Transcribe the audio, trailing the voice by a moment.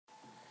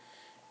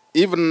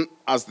Even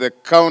as the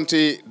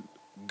county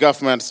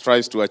government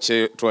strives to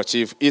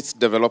achieve its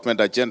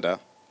development agenda,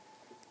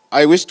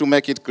 I wish to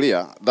make it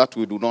clear that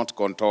we do not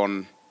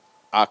condone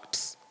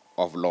acts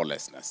of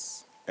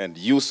lawlessness and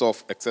use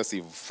of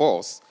excessive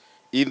force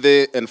in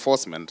the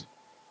enforcement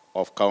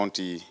of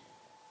county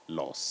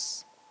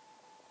laws.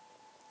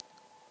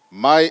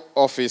 My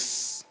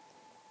office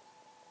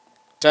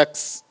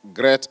takes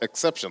great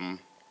exception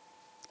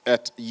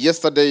at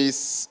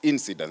yesterday's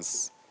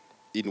incidents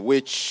in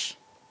which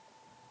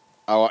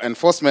our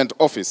enforcement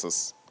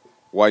officers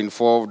were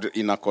involved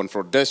in a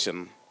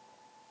confrontation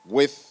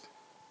with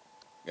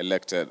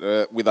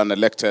an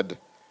elected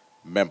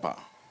member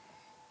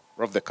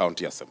of the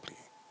county assembly.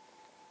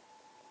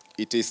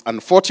 It is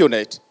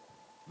unfortunate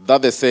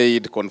that the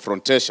said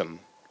confrontation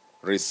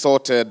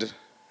resulted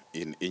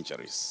in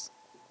injuries.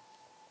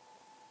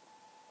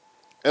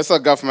 As a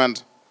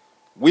government,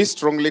 we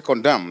strongly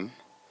condemn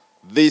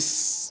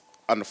this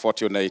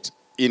unfortunate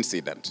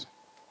incident.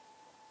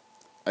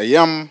 I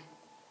am,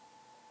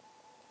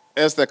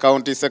 as the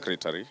county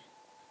secretary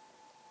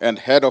and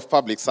head of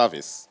public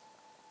service,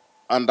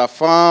 under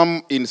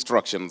firm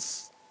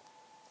instructions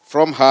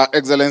from Her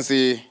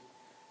Excellency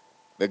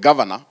the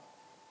Governor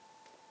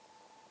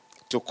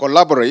to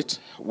collaborate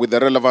with the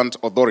relevant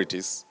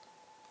authorities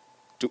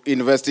to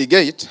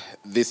investigate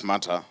this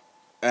matter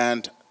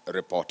and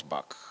report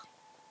back.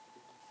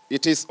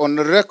 It is on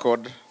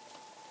record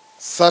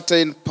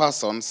certain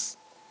persons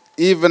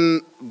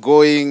even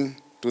going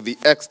to the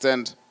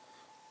extent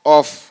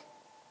of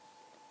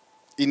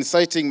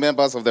inciting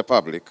members of the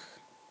public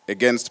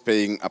against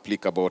paying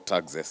applicable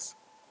taxes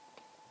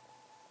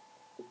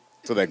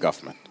to the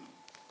government.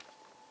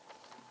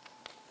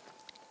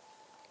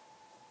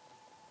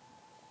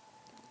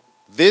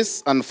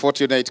 This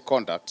unfortunate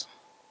conduct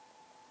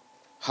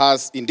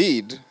has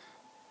indeed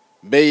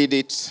made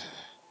it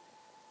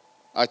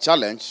a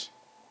challenge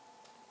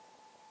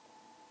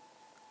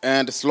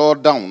and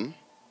slowed down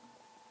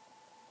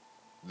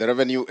the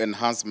revenue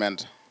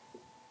enhancement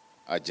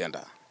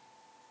agenda.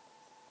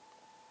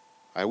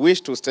 I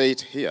wish to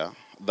state here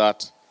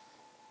that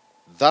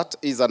that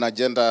is an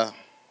agenda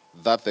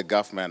that the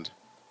government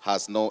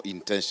has no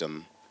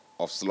intention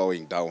of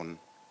slowing down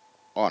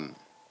on.